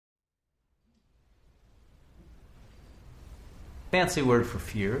fancy word for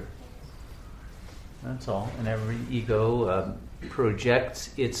fear. That's all. And every ego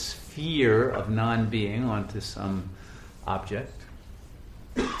projects its fear of non-being onto some object.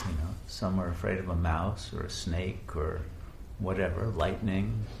 Some are afraid of a mouse or a snake or whatever,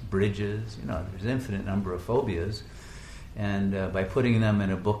 lightning, bridges. There's an infinite number of phobias. And by putting them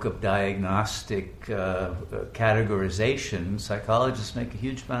in a book of diagnostic categorization, psychologists make a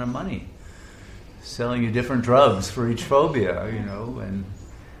huge amount of money selling you different drugs for each phobia, and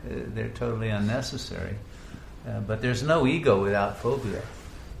they're totally unnecessary. But there's no ego without phobia.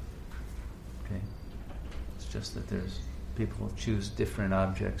 Okay? It's just that there's people choose different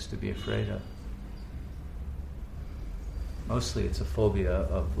objects to be afraid of. Mostly it's a phobia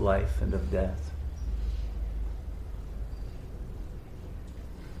of life and of death.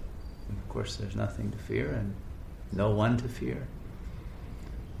 And of course there's nothing to fear and no one to fear.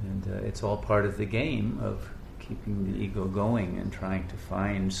 And it's all part of the game of keeping the ego going and trying to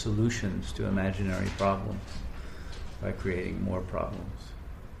find solutions to imaginary problems by creating more problems.